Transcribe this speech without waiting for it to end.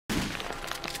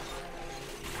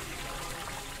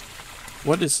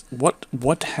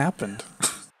What happened?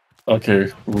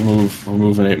 Okay,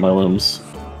 removing my limbs.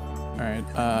 Alright,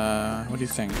 what do you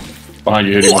think? Behind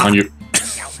you, Heddy, behind you.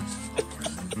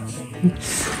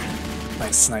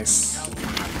 Nice, nice.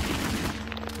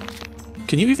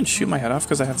 Can you even shoot my head off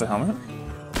because I have the helmet?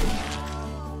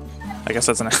 I guess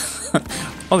that's an...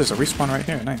 Oh, there's a respawn right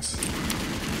here, nice.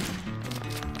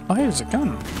 Oh, hey, there's a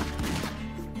gun.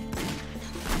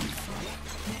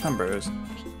 Numbers.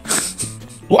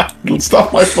 What?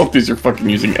 Stop my fault, these are fucking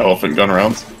using elephant gun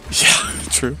rounds. Yeah,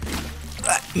 true.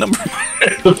 Number.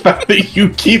 The fact that you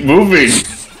keep moving.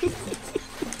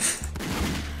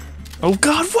 Oh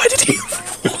god, why did he?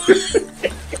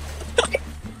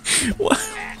 What?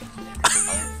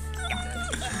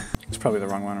 It's probably the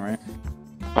wrong one, right?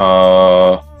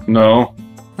 No.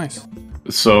 Nice.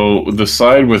 So, the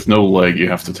side with no leg, you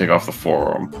have to take off the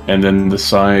forearm. And then the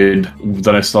side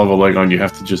that I still have a leg on, you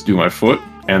have to just do my foot,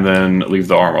 and then leave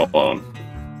the arm alone.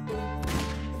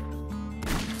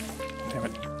 Damn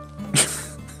it.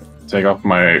 Take off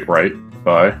my right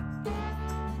thigh.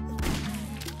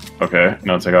 Okay,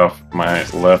 now take off my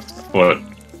left foot.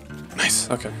 Nice,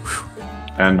 okay. Whew.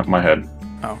 And my head.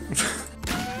 Oh.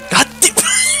 God damn.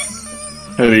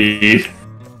 Heddy.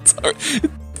 Sorry.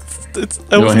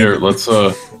 You want here, let's,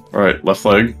 alright, left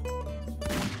leg.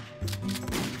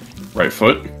 Right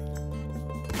foot.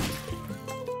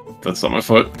 That's not my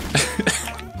foot.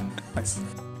 Nice.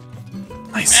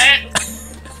 Nice.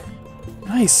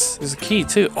 Nice. There's a key,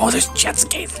 too. Oh, there's jet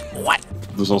skis. What?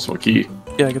 There's also a key.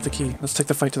 Yeah, I get the key. Let's take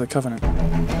the fight to the Covenant.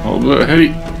 Oh, but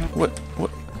Heddy. What?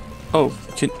 What? Oh,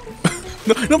 can...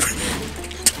 No, no!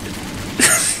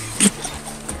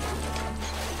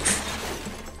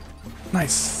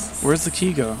 Nice. Where's the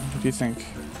key go? What do you think?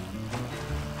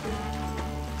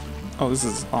 Oh, this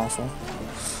is awful.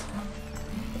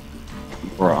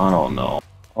 Bro, I don't know.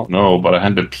 Oh no, but I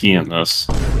had to pee in this.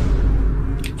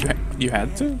 You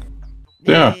had to?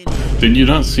 Yeah. Did you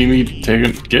not see me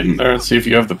get in there and see if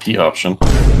you have the pee option?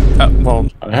 Well...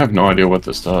 I have no idea what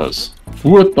this does.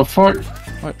 What the fuck?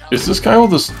 What? Is this guy all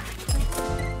this...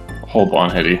 Hold on,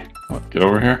 Heddy. What? Get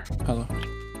over here. Hello.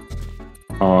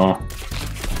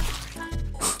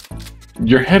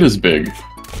 Your head is big.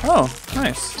 Oh,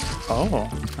 nice. Oh,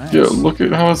 nice. Yeah, look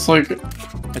at how it's like...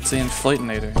 It's the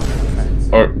inflatinator.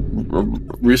 Okay.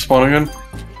 Respawn again?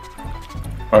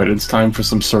 Alright, it's time for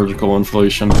some surgical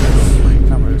inflation. My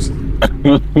numbers.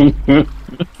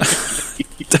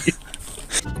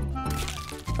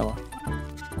 Hello.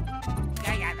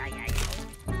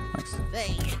 Nice.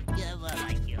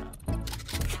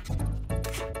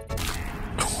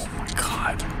 Oh my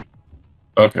god.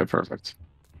 Okay, perfect.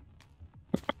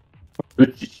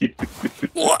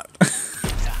 What?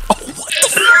 Oh, what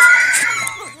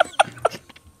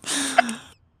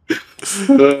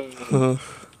the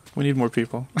we need more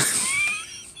people.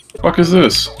 Fuck is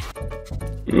this?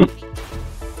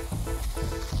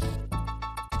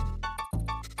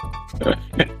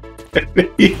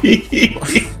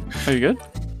 Are you good?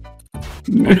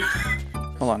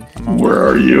 Hold on. I'm on Where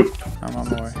are you? I'm on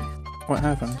my way. What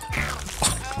happened?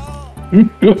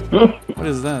 What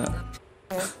is that?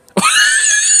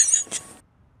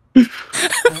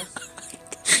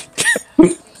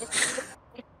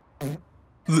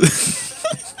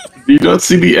 Do you not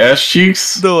see the ass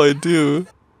cheeks? No, I do.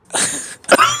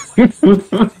 This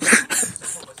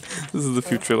is the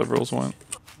future liberals want.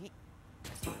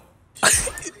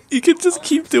 You can just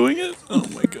keep doing it? Oh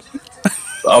my god.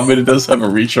 I mean, it does have a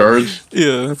recharge.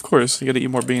 Yeah, of course. You gotta eat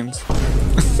more beans.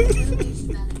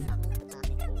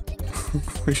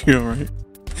 Are you alright?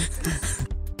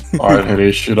 Alright,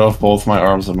 Heddy, shoot off both my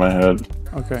arms and my head.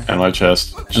 Okay. And my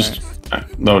chest. Just...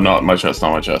 No, not my chest,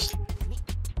 not my chest.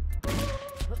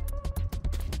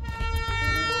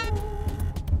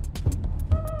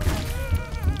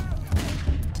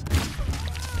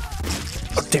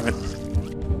 Oh, damn it.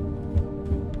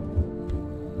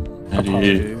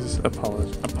 Heddy,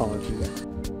 Apologies.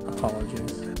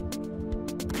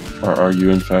 are you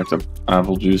in fact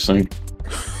apple juicing?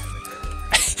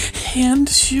 Hand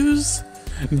shoes?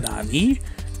 Nani?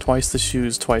 Twice the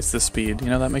shoes, twice the speed. You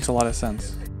know, that makes a lot of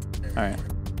sense. Alright.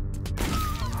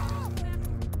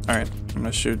 Alright, I'm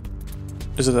gonna shoot.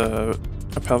 Is it a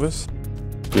pelvis?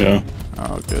 Yeah.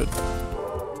 Oh, good.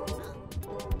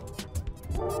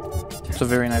 It's a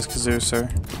very nice kazoo, sir.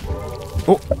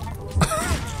 Oh!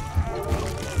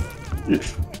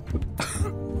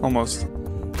 Almost.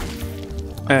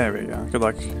 There we go. Good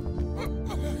luck.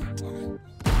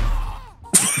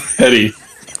 Heddy.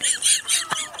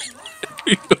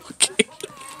 Are you okay?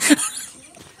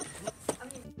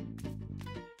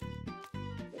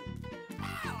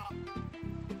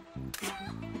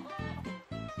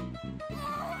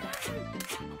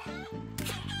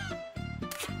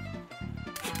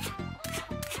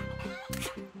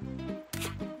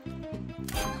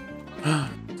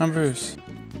 Numbers.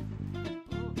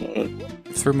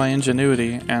 Through my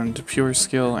ingenuity and pure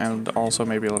skill and also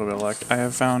maybe a little bit of luck, I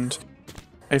have found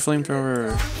a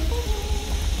flamethrower.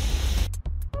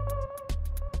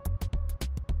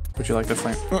 Would you like the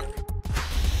flame?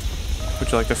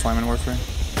 Would you like the flaming warfare?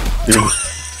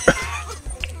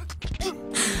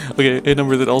 Okay, a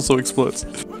number that also explodes.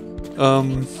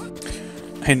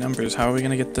 Hey Numbers, how are we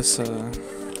gonna get this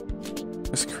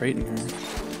this crate in here?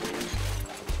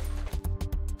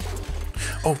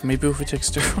 Oh, maybe if we take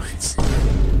steroids.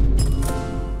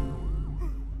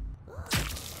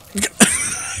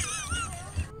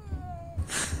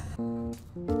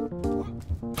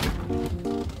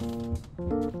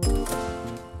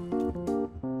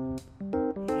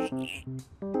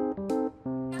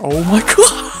 Oh my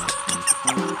god!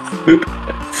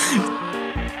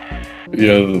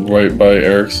 Yeah, right by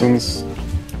Erickson's.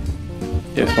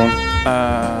 Yeah. This one?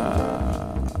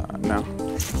 No.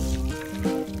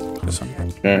 This one.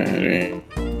 Okay.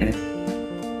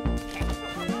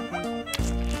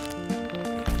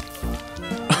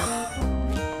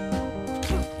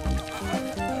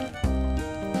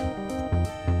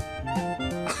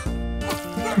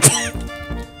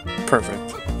 Perfect.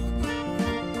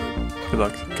 Good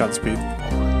luck. Godspeed.